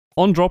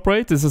On Drop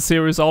Rate is a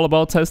series all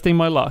about testing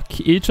my luck.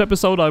 Each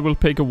episode I will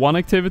pick one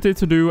activity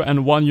to do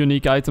and one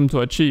unique item to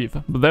achieve.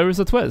 But there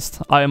is a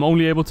twist. I am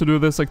only able to do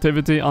this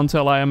activity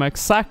until I am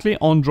exactly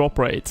on Drop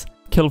Rate.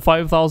 Kill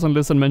 5000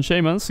 Lizardmen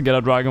Shamans to get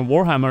a Dragon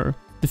Warhammer.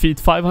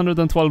 Defeat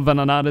 512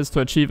 Venonades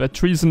to achieve a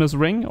Treasonous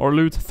Ring, or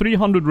loot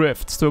 300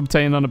 Rifts to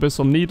obtain an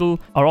Abyssal Needle,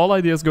 are all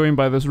ideas going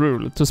by this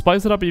rule. To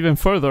spice it up even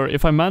further,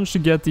 if I manage to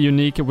get the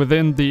unique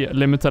within the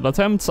limited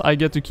attempts, I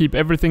get to keep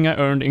everything I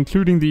earned,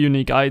 including the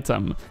unique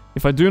item.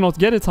 If I do not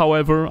get it,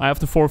 however, I have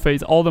to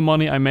forfeit all the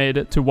money I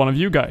made to one of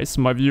you guys,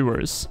 my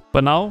viewers.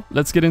 But now,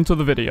 let's get into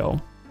the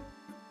video.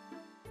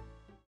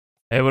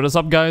 Hey, what is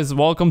up guys?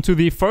 Welcome to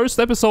the first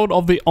episode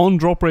of the On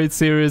Drop Rate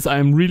series. I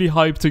am really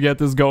hyped to get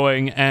this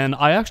going, and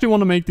I actually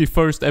want to make the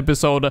first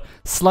episode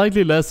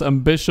slightly less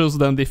ambitious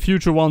than the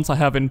future ones I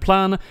have in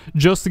plan,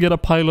 just to get a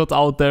pilot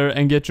out there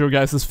and get your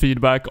guys'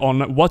 feedback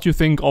on what you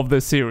think of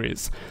this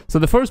series. So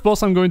the first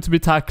boss I'm going to be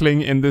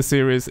tackling in this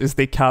series is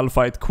the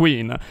Kalphite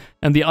Queen,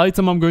 and the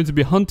item I'm going to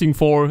be hunting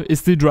for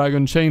is the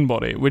Dragon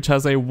Chainbody, which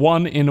has a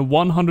 1 in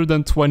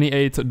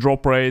 128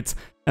 drop rate.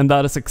 And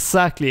that is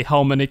exactly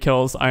how many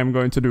kills I am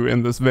going to do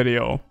in this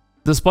video.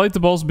 Despite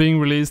the boss being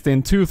released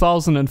in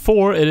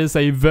 2004, it is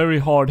a very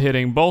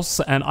hard-hitting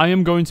boss, and I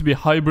am going to be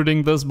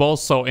hybriding this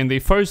boss. So in the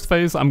first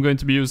phase I'm going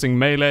to be using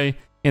melee,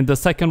 in the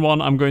second one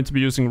I'm going to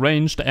be using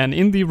ranged, and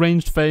in the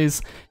ranged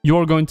phase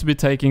you're going to be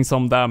taking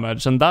some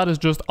damage, and that is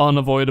just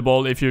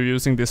unavoidable if you're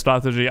using the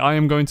strategy I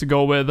am going to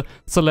go with.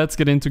 So let's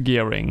get into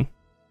gearing.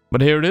 But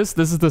here it is,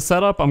 this is the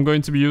setup. I'm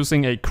going to be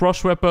using a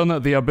crush weapon,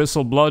 the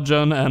Abyssal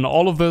Bludgeon, and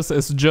all of this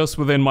is just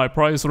within my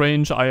price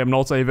range. I am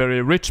not a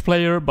very rich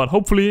player, but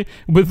hopefully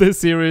with this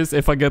series,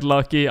 if I get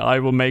lucky, I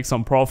will make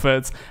some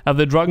profits. I have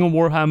the Dragon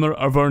Warhammer,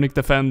 Avernic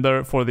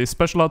Defender for the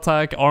special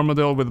attack,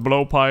 Armadillo with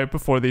Blowpipe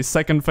for the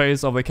second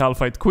phase of the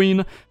Kalphite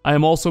Queen. I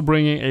am also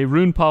bringing a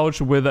rune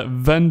pouch with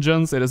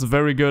Vengeance. It is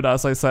very good,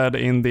 as I said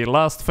in the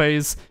last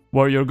phase,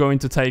 where you're going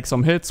to take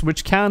some hits,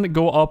 which can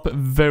go up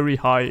very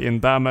high in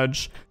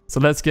damage. So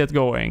let's get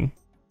going.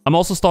 I'm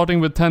also starting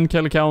with 10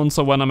 kill count,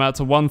 so when I'm at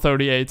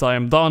 138 I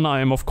am done.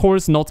 I am of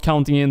course not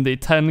counting in the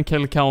 10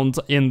 kill count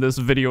in this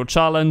video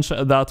challenge,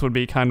 that would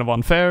be kind of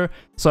unfair.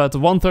 So at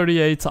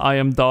 138 I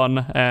am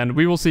done, and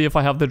we will see if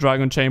I have the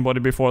Dragon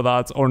Chainbody before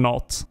that or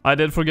not. I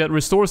did forget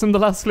restores in the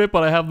last clip,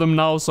 but I have them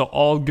now, so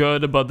all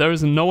good. But there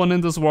is no one in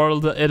this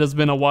world. It has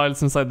been a while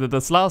since I did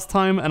this last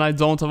time, and I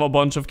don't have a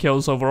bunch of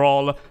kills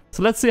overall.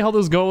 So let's see how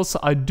this goes.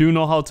 I do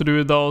know how to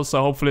do it though,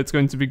 so hopefully it's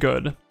going to be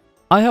good.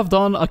 I have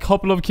done a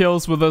couple of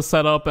kills with this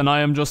setup, and I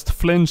am just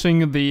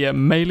flinching the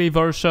melee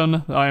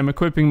version. I am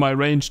equipping my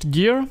ranged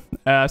gear.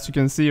 As you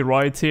can see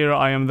right here,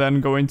 I am then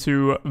going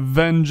to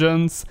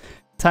Vengeance,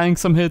 tank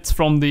some hits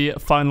from the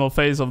final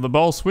phase of the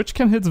boss, which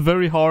can hit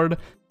very hard.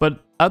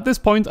 But at this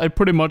point, I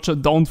pretty much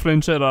don't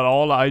flinch it at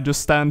all. I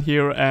just stand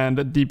here and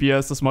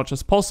DPS as much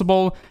as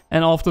possible.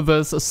 And after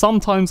this,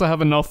 sometimes I have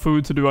enough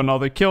food to do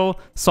another kill.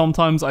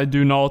 Sometimes I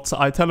do not.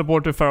 I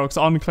teleport to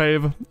Ferox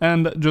Enclave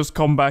and just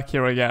come back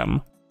here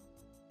again.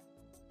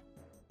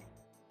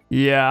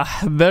 Yeah,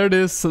 there it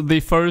is, the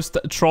first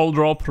troll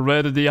drop,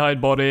 red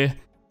D'hide body.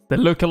 The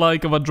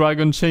lookalike of a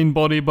Dragon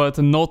Chainbody, but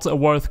not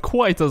worth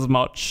quite as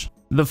much.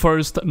 The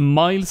first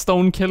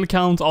milestone kill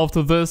count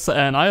after this,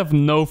 and I have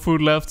no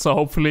food left, so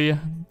hopefully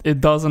it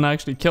doesn't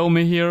actually kill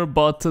me here.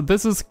 But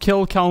this is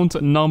kill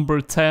count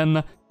number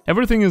 10.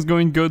 Everything is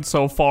going good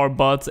so far,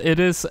 but it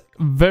is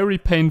very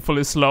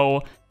painfully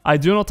slow. I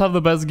do not have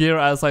the best gear,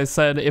 as I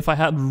said. If I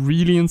had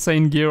really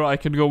insane gear, I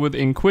could go with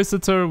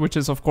Inquisitor, which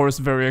is of course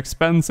very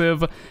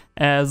expensive,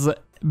 as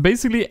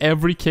basically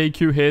every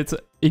KQ hit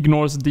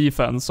ignores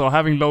defense, so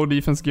having low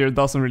defense gear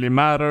doesn't really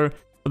matter.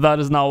 But that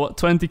is now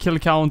 20 kill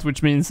count,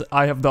 which means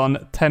I have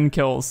done 10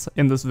 kills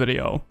in this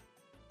video.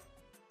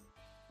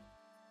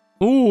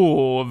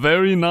 Ooh,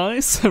 very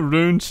nice.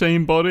 Rune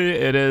Chainbody.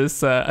 It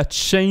is a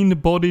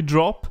Chainbody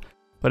drop,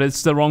 but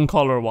it's the wrong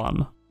color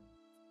one.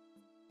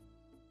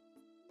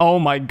 Oh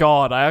my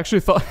god, I actually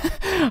thought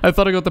I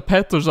got the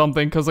pet or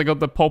something because I got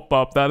the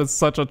pop-up. That is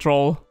such a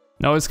troll.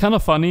 Now it's kind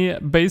of funny,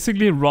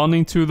 basically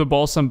running to the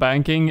boss and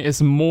banking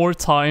is more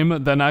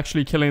time than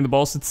actually killing the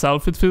boss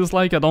itself, it feels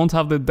like. I don't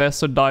have the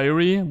Desert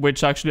Diary,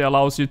 which actually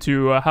allows you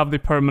to have the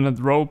permanent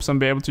ropes and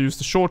be able to use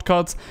the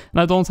shortcuts, and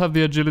I don't have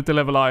the agility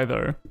level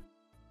either.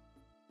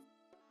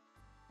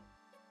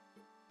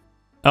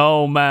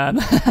 Oh man,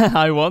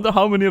 I wonder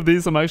how many of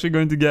these I'm actually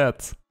going to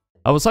get.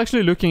 I was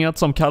actually looking at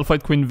some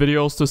Kalphite Queen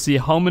videos to see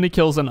how many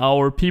kills an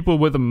hour people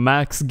with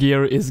max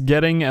gear is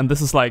getting, and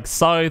this is like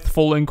Scythe,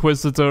 Full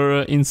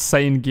Inquisitor,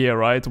 insane gear,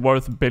 right?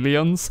 Worth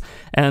billions.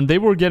 And they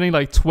were getting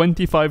like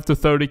 25 to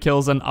 30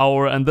 kills an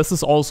hour, and this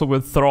is also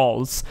with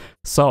Thralls.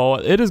 So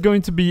it is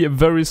going to be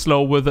very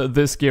slow with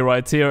this gear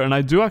right here, and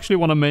I do actually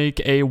want to make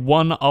a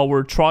 1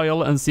 hour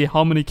trial and see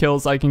how many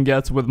kills I can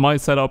get with my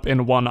setup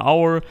in 1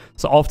 hour.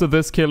 So after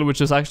this kill,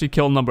 which is actually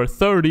kill number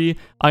 30,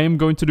 I am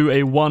going to do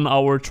a 1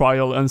 hour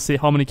trial and see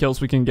how many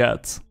kills we can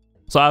get.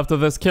 So after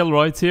this kill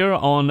right here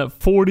on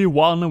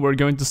 41, we're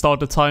going to start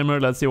the timer.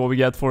 Let's see what we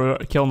get for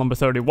kill number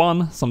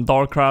 31. Some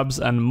dark crabs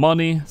and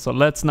money. So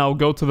let's now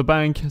go to the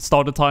bank,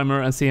 start the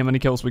timer, and see how many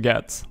kills we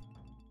get.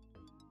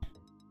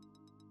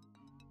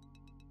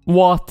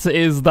 What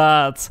is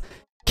that?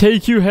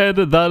 KQ head,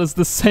 that is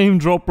the same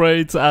drop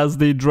rate as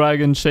the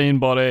dragon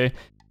Chainbody.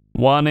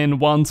 1 in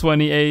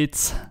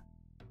 128.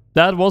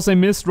 That was a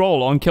missed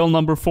roll on kill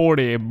number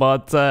 40,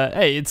 but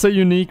hey, it's a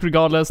unique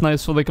regardless,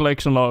 nice for the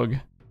collection log.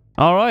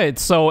 Alright,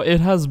 so it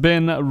has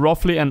been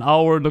roughly an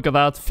hour, look at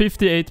that,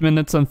 58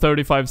 minutes and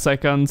 35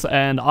 seconds,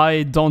 and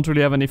I don't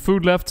really have any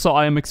food left, so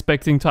I am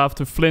expecting to have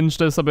to flinch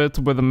this a bit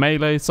with a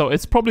melee, so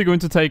it's probably going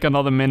to take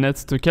another minute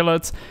to kill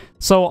it.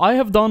 So I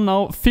have done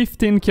now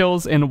 15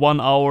 kills in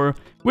 1 hour,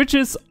 which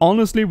is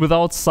honestly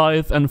without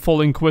Scythe and Full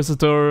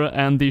Inquisitor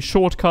and the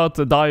shortcut,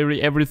 the diary,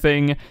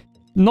 everything,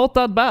 not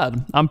that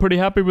bad. I'm pretty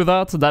happy with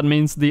that. That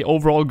means the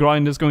overall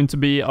grind is going to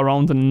be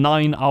around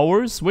 9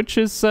 hours, which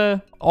is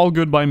all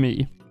good by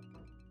me.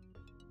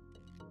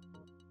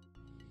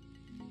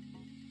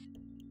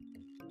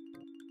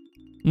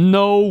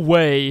 No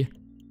way.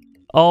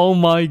 Oh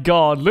my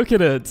god, look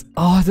at it.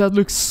 Oh, that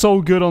looks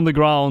so good on the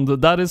ground.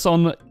 That is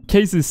on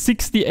cases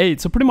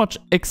 68, so pretty much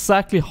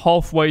exactly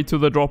halfway to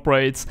the drop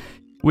rates.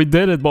 We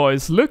did it,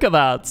 boys. Look at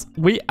that.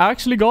 We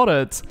actually got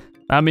it.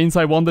 That means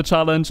I won the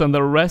challenge, and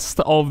the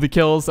rest of the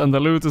kills and the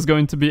loot is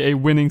going to be a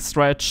winning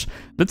stretch.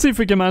 Let's see if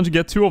we can manage to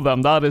get 2 of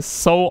them. That is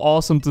so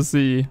awesome to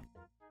see.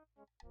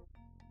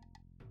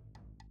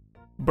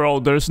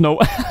 Bro, there's no...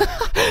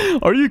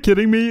 Are you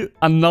kidding me?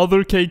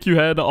 Another KQ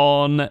head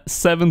on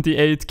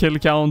 78 kill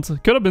count.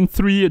 Could have been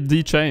 3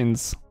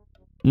 D-chains.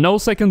 No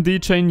second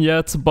D-chain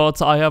yet,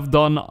 but I have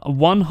done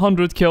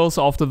 100 kills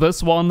after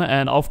this one,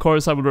 and of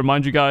course I will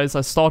remind you guys,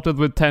 I started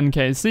with 10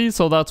 KC,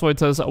 so that's why it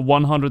says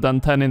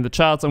 110 in the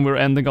chat, and we're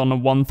ending on a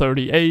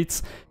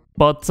 138.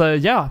 But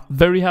yeah,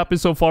 very happy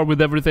so far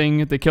with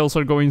everything, the kills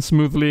are going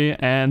smoothly,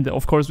 and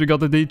of course we got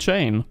the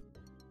D-chain.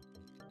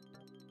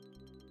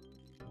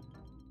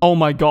 Oh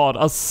my god,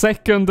 a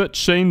second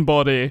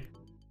Chainbody.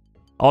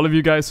 All of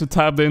you guys who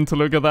tabbed in to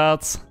look at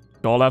that,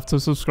 you all have to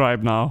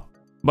subscribe now.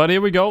 But here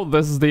we go,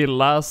 this is the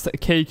last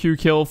KQ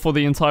kill for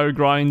the entire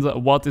grind.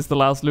 What is the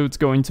last loot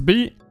going to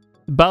be?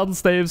 Battle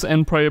staves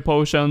and prayer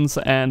potions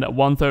and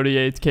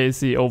 138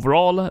 KC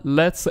overall.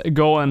 Let's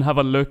go and have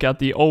a look at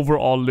the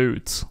overall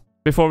loot.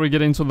 Before we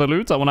get into the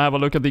loot, I want to have a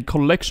look at the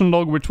collection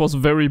log, which was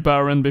very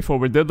barren before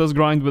we did this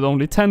grind with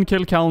only 10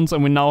 kill counts,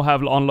 and we now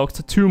have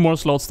unlocked 2 more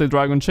slots, the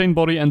Dragon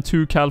Chainbody and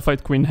 2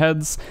 Kalphite Queen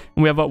heads,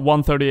 and we have a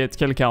 138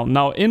 kill count.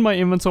 Now, in my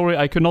inventory,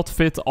 I could not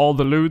fit all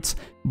the loot,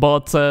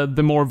 but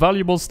the more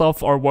valuable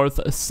stuff are worth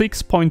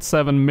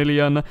 6.7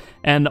 million,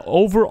 and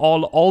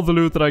overall, all the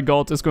loot that I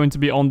got is going to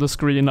be on the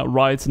screen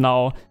right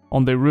now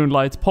on the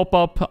Runelight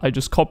pop-up. I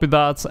just copied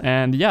that,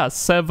 and yeah,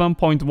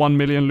 7.1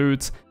 million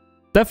loot.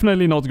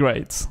 Definitely not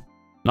great.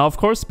 Now, of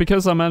course,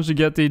 because I managed to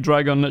get the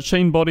Dragon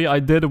Chainbody, I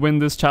did win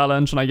this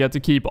challenge and I get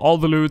to keep all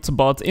the loot,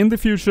 but in the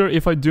future,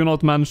 if I do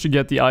not manage to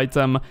get the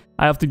item,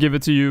 I have to give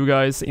it to you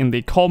guys in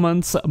the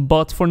comments.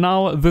 But for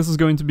now, this is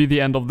going to be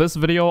the end of this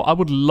video. I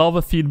would love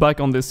a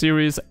feedback on this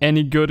series.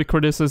 Any good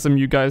criticism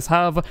you guys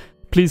have,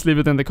 please leave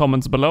it in the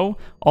comments below.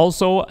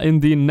 Also,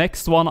 in the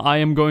next one, I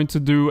am going to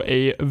do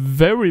a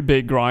very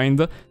big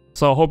grind,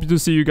 so I hope to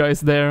see you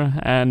guys there,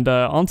 and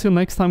until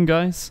next time,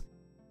 guys,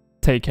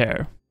 take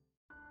care.